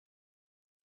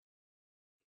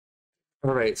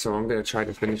Alright, so I'm gonna try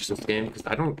to finish this game because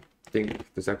I don't think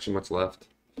there's actually much left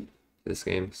to this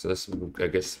game. So this, I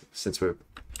guess, since we're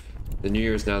the New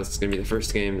Year's now, this is gonna be the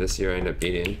first game this year I end up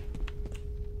beating.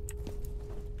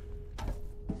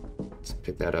 Let's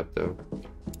pick that up though.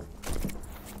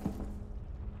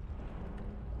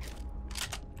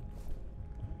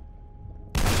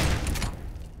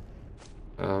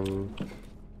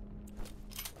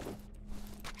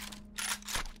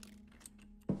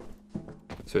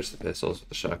 Switch the pistols with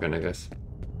the shotgun, I guess.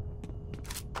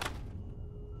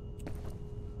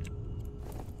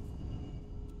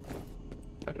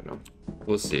 I don't know.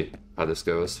 We'll see how this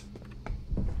goes.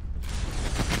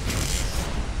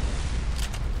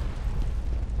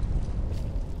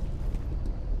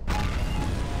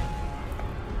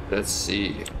 Let's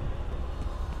see.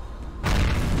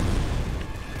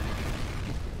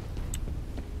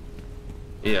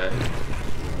 Yeah.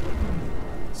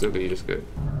 So good, you just good.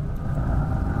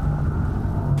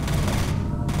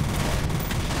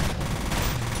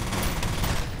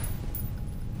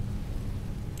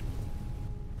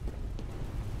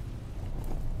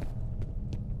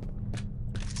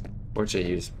 Which I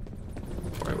use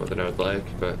more more than I would like,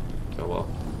 but oh well.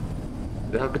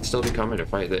 That could still be coming to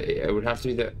fight. It would have to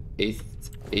be the 8th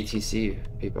ATC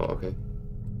people, okay.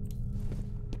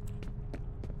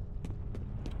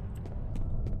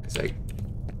 Cause like,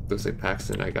 looks like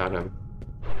Paxton, I got him.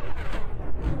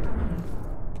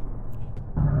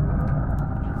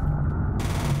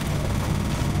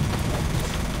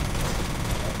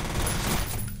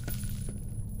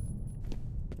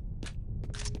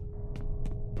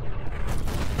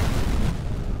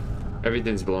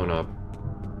 Everything's blown up.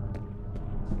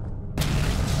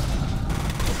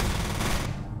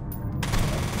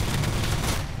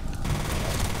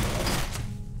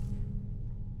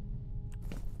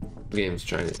 The game's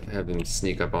trying to have them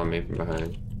sneak up on me from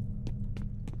behind.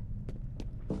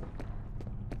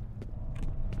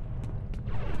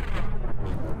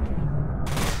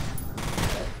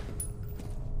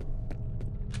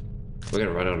 We're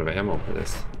gonna run out of ammo for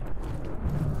this.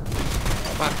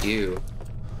 Fuck you.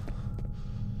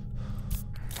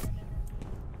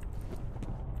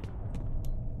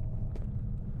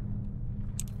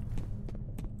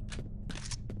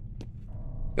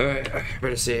 Alright, I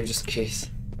better save just in case.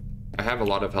 I have a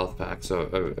lot of health packs,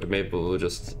 so maybe we'll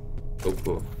just... Oh,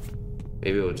 cool.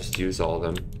 Maybe we'll just use all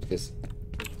of them, because...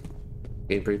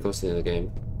 Getting pretty close to the end of the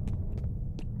game.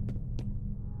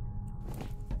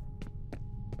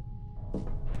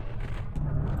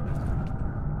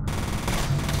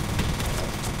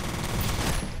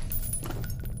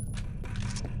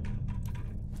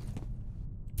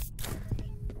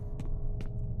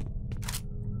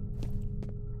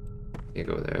 You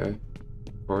go there,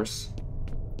 of course.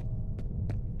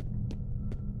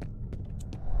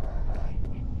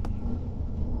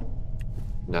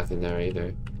 Nothing there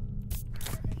either.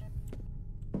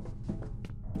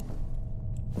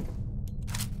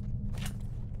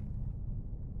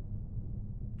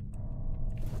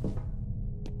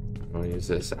 I'll use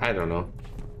this. I don't know.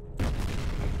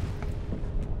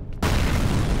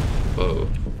 Whoa.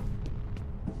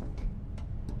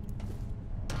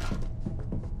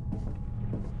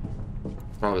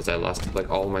 Problem is I lost like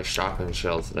all my shotgun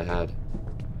shells that I had.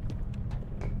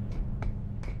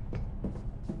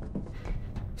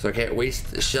 So I can't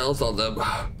waste the shells on them.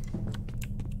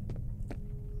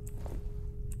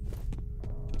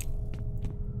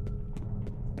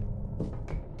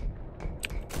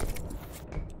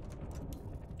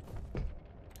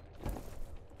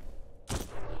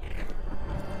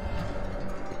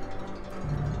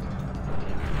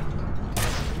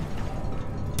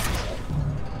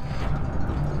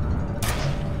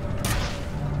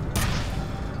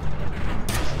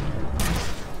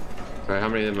 Alright, how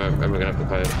many of them am I gonna have to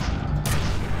fight?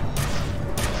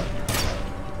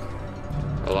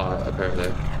 A lot, apparently.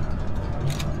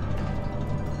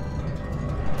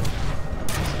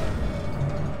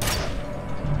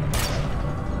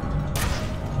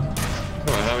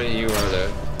 Come on, how many of you are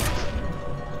there?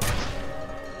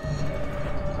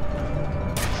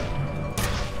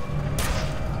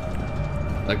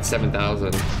 Like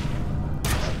 7,000.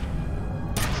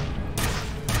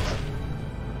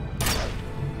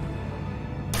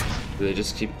 Do they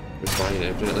just keep respawning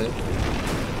infinitely?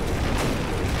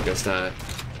 I guess not.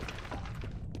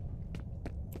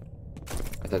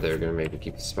 I thought they were gonna make me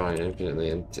keep spawning infinitely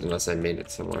unless I made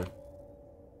it somewhere.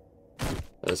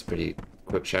 That was a pretty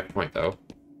quick checkpoint though.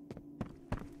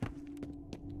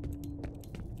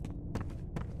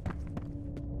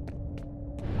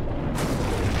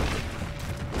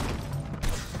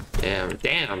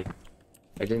 Damn.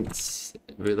 I didn't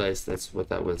realize that's what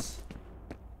that was.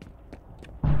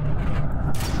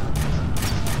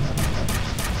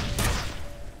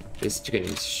 At least you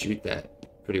can shoot that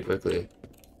pretty quickly.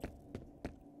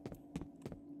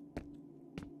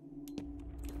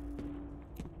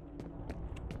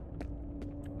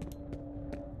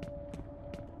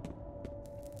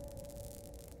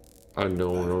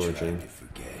 Unknown origin. Tried to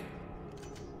forget.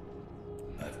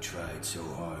 I've tried so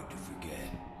hard to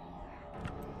forget.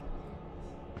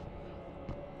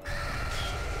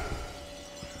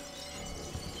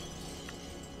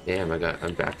 Damn,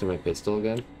 I'm back to my pistol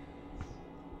again.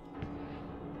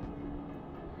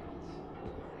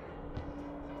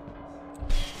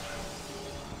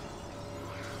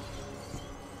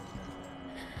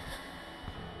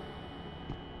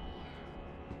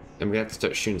 I'm gonna have to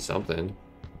start shooting something.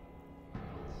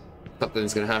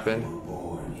 Something's gonna happen. You were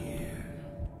born here,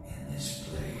 in this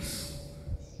place.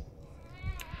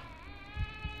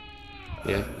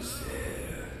 Yeah. I was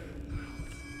there.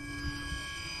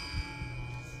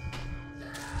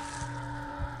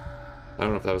 I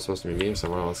don't know if that was supposed to be me or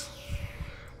someone else.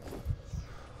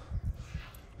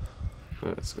 Oh,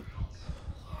 that's good.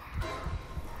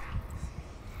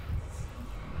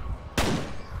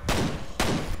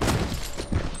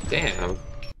 Damn.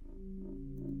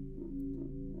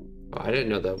 Oh, I didn't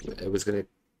know that it was gonna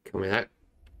come that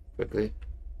quickly.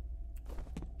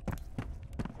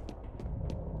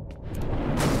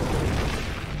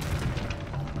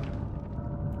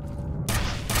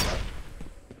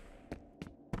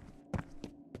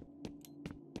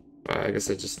 I guess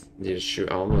I just need to shoot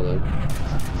Alma then.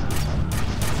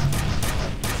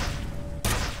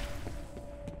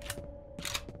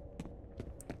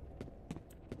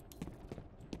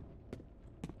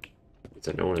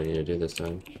 I know what I need to do this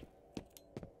time.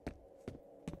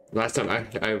 Last time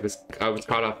I was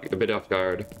caught off a bit off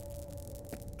guard.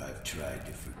 I've tried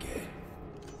to forget.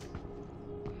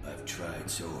 I've tried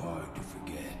so hard to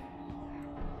forget.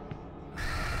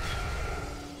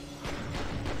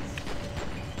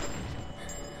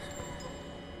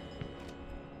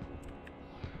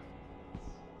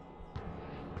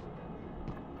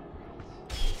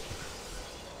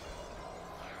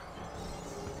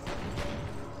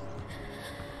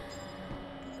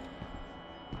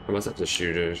 I must have to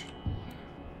shoot it.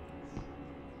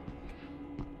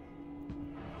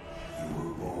 You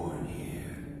were born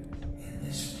here, in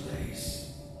this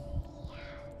place.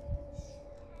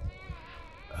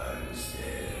 I was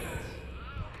there.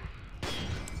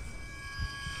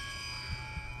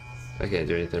 I can't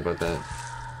do anything about that.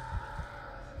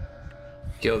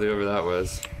 Killed whoever that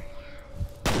was.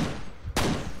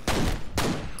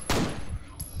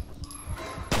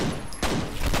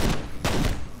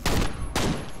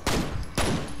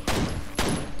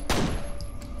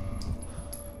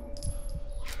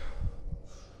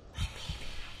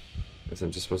 Guess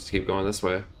I'm just supposed to keep going this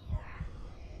way.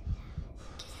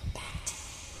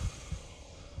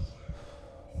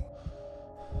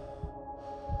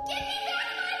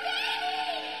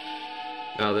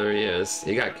 Oh, there he is.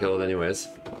 He got killed anyways.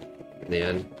 In the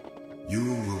end. You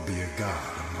will be a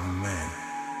god among men.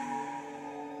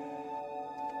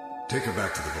 Take her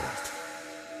back to the vault.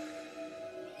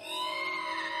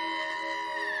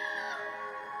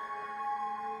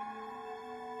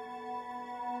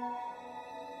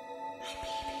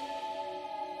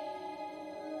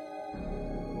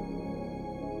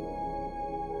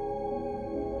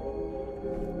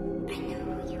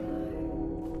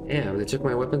 Damn, they took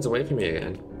my weapons away from me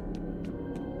again.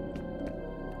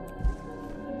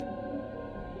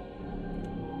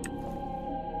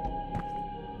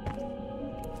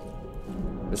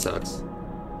 This sucks.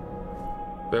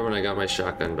 Better when I got my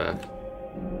shotgun back.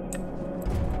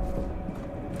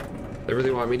 They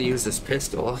really want me to use this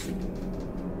pistol.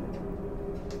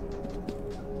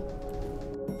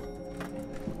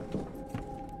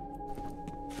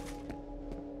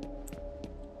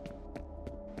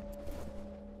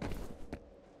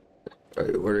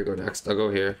 Alright, where do we go next? I'll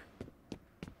go here.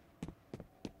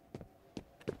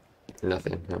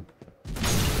 Nothing, no.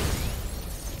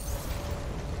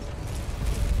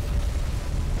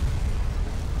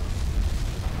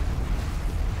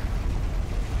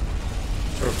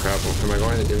 Oh crap, am I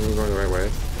going the right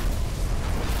way?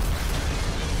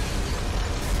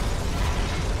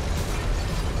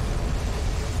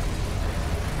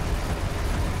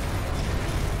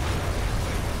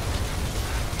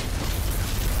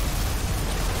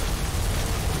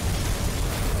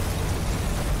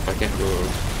 I can't move.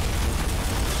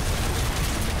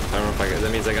 I don't know if I get,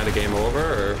 that means I got a game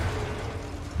over,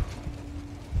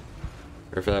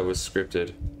 or if that was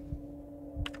scripted.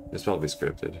 It's probably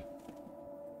scripted.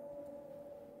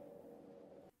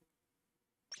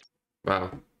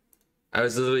 Wow. I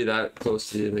was literally that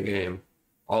close to the end of the game.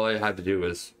 All I had to do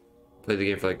was play the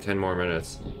game for like 10 more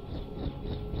minutes.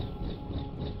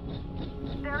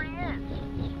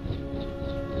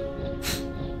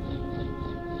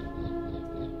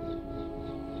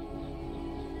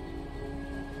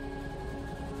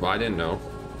 Well, I didn't know.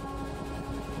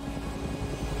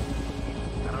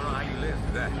 I don't know how you lived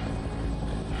through that.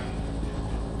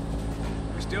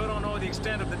 We still don't know the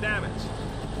extent of the damage.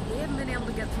 They haven't been able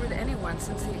to get through to anyone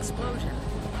since the explosion.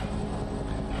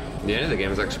 The end of the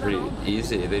game was actually pretty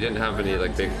easy. They didn't have any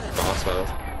like big boss battles.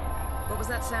 What was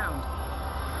that sound?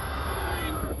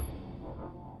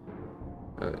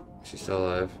 She's still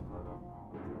alive.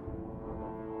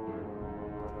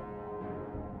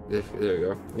 There you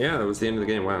go. Yeah, that was the end of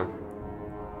the game. Wow.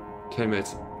 10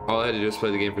 minutes. All I had to do was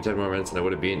play the game for 10 more minutes and I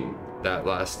would have beaten that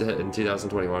last in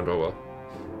 2021. But well,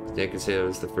 I can say it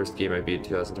was the first game I beat in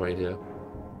 2022.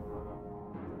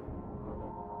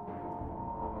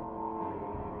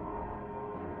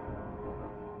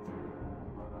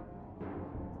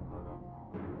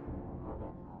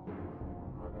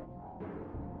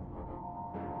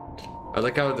 I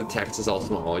like how the text is all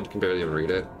small. You can barely even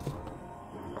read it.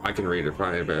 I can read it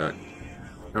fine, but I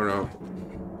don't know.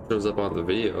 It shows up on the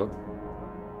video.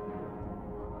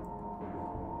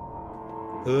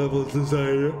 Level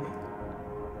society.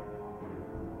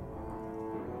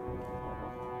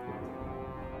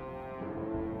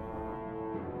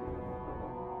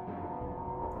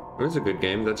 It was a good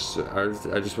game.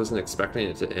 I just wasn't expecting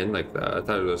it to end like that. I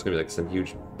thought it was gonna be like some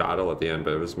huge battle at the end,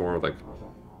 but it was more like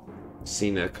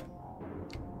scenic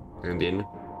ending,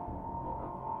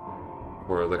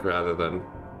 or like rather than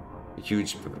a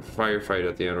huge firefight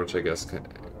at the end, which I guess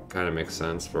kind of makes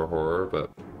sense for horror, but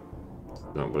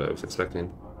not what I was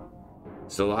expecting.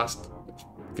 So the last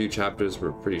few chapters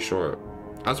were pretty short.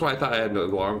 That's why I thought I had a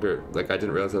longer. Like I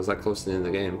didn't realize I was that close to the end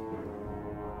of the game.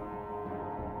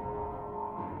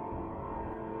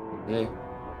 Hey,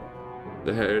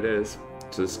 there it is.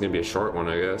 So this is gonna be a short one,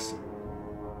 I guess.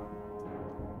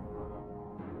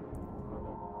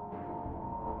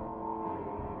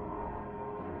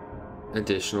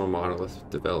 Additional monolith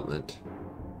development.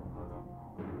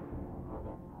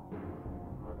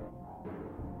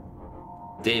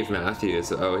 Dave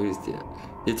Matthews. Oh, he's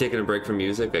taking a break from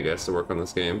music, I guess, to work on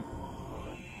this game.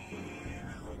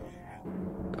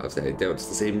 I was saying, it's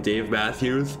the same Dave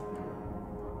Matthews.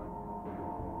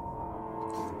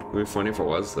 It would be funny if it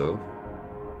was, though.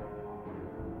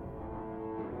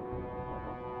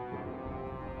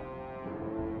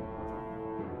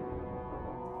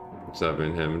 Just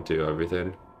having him do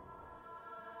everything.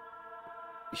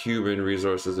 Human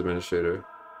Resources Administrator.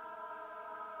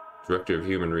 Director of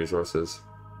Human Resources.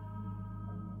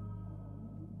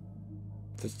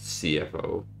 The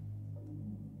CFO.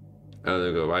 Oh,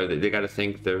 they go, why they gotta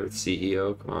thank their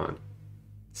CEO? Come on.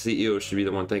 CEO should be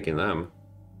the one thanking them.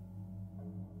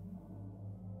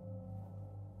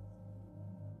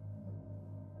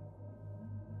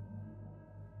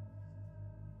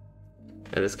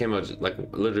 And this came out like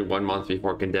literally 1 month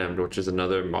before Condemned, which is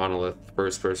another monolith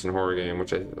first-person horror game,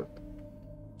 which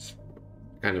it's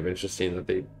kind of interesting that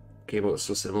they came out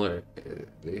so similar.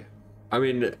 I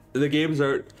mean, the games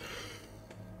aren't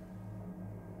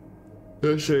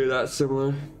necessarily that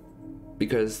similar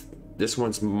because this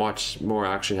one's much more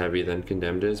action-heavy than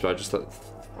Condemned is, but I just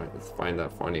find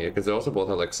that funny because they also both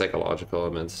have like psychological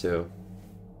elements too.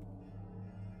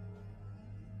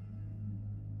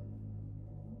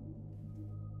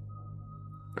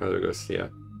 Oh, there goes, yeah.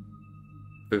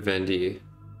 Vivendi.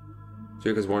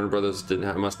 Because Warner Brothers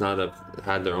must not have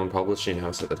had their own publishing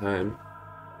house at the time.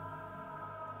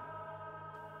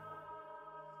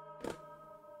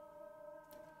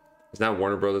 Because now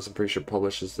Warner Brothers, I'm pretty sure,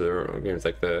 publishes their own games,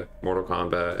 like the Mortal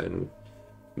Kombat and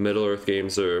Middle-earth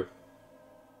games are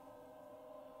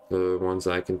the ones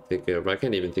I can think of. I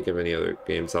can't even think of any other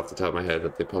games off the top of my head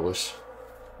that they publish.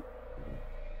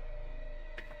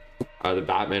 The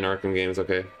Batman Arkham games,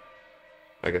 okay.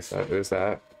 I guess that is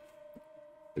that.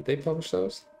 Did they publish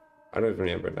those? I don't even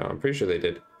remember now. I'm pretty sure they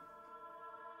did.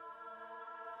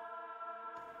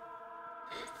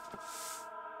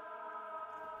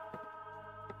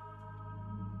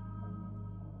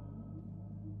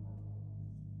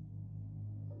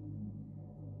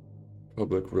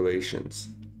 Public relations.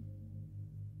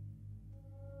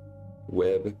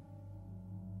 Web.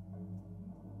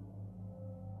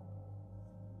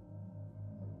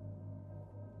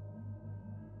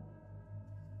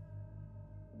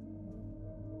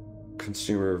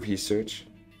 Consumer research.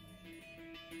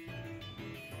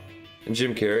 And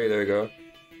Jim Carrey, there we go.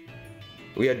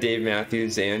 We had Dave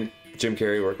Matthews and Jim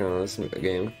Carrey working on this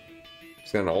game.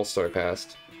 It's got an all-star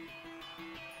cast.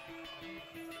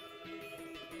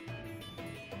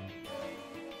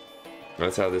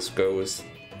 That's how this goes.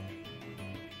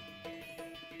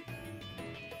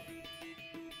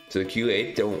 So the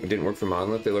Q8 didn't work for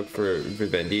Monolith, they looked for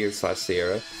Vivendi or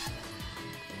 /Sierra.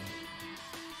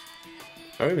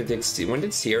 I don't even think when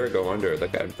did Sierra go under?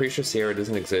 Like I'm pretty sure Sierra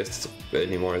doesn't exist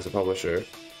anymore as a publisher.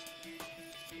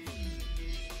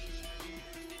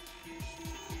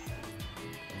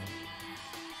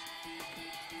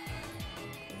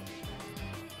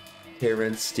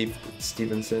 Terrence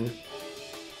Stevenson,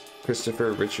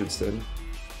 Christopher Richardson.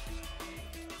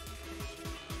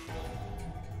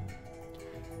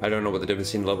 I don't know what the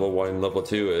difference between level 1 and level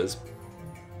 2 is.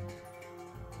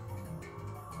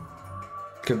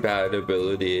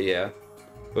 Compatibility, yeah.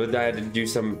 But I had to do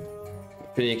some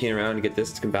finicking around to get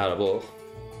this compatible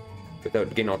without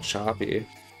getting all choppy.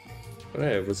 But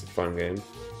it was a fun game.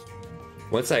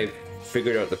 Once I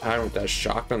figured out the pattern with that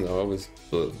shotgun though, it was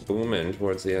booming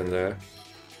towards the end there.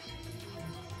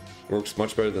 Works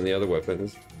much better than the other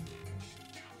weapons.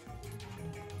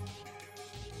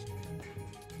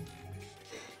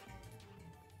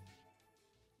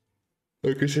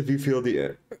 I guess if you feel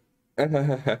the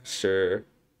sure.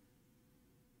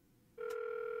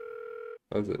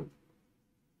 How's it? Senator,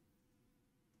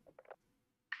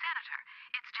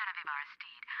 it's F.E.A.R.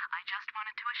 I just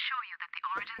wanted to assure you that the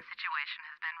origin situation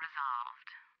has been resolved.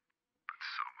 But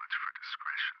so much for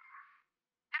discretion.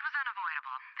 It was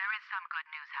unavoidable. There is some good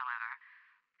news, however.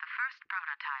 The first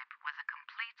prototype was a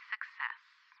complete success.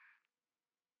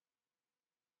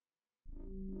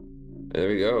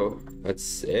 There we go.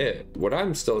 That's it. What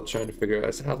I'm still trying to figure out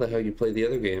is how the hell you play the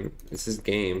other game. This is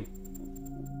game.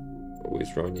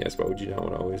 Always run, yes. Why would you not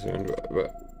want to always run?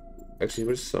 But actually,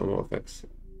 what is some effects?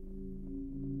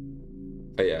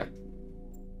 Oh yeah.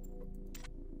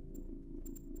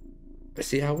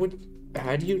 See, how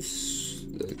do you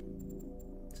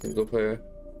single player?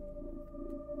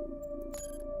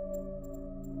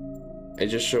 It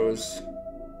just shows.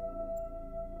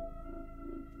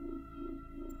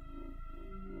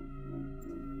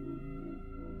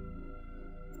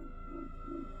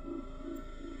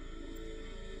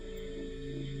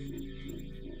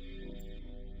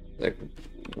 Like,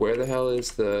 where the hell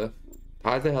is the...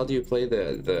 How the hell do you play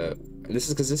the... This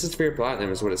is because this is F.E.A.R.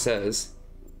 Platinum is what it says.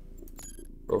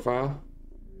 Profile?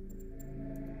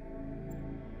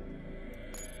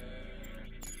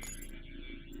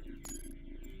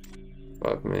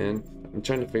 Fuck, man. I'm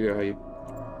trying to figure out how you...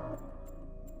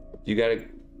 You gotta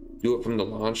do it from the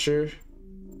launcher?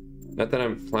 Not that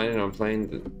I'm planning on playing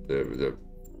the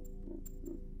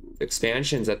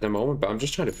expansions at the moment, but I'm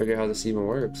just trying to figure out how this even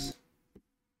works.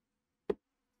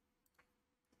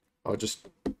 I'll just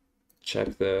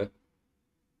check the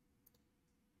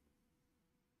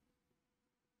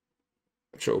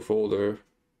show folder.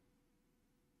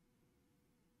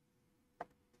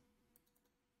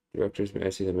 Directors, may I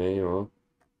see the manual?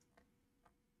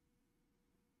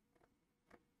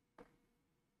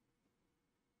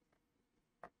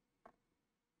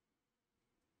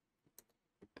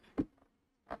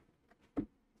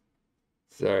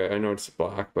 Sorry, I know it's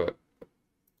black, but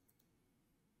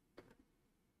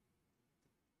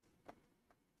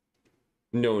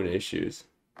known issues.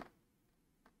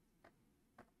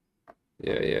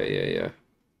 Yeah.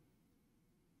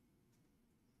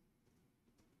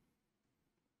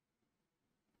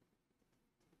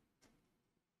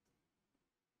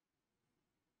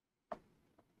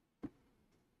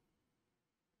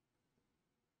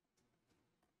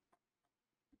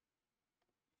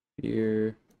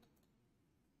 Here.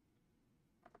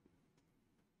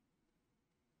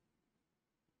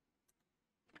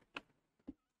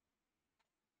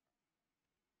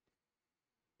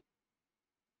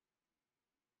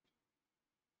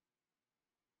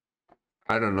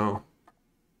 I don't know.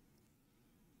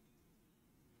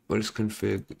 What is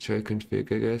config? Try config,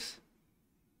 I guess.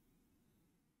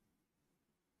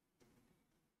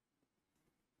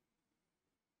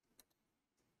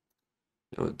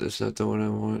 No, that's not the one I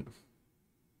want.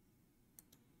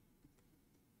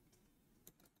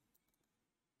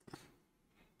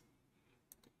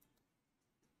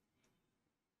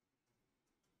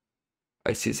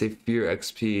 I see, say F.E.A.R.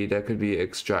 XP. That could be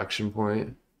extraction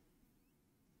point.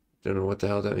 Don't know what the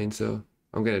hell that means though.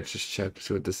 I'm gonna just check to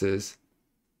see what this is.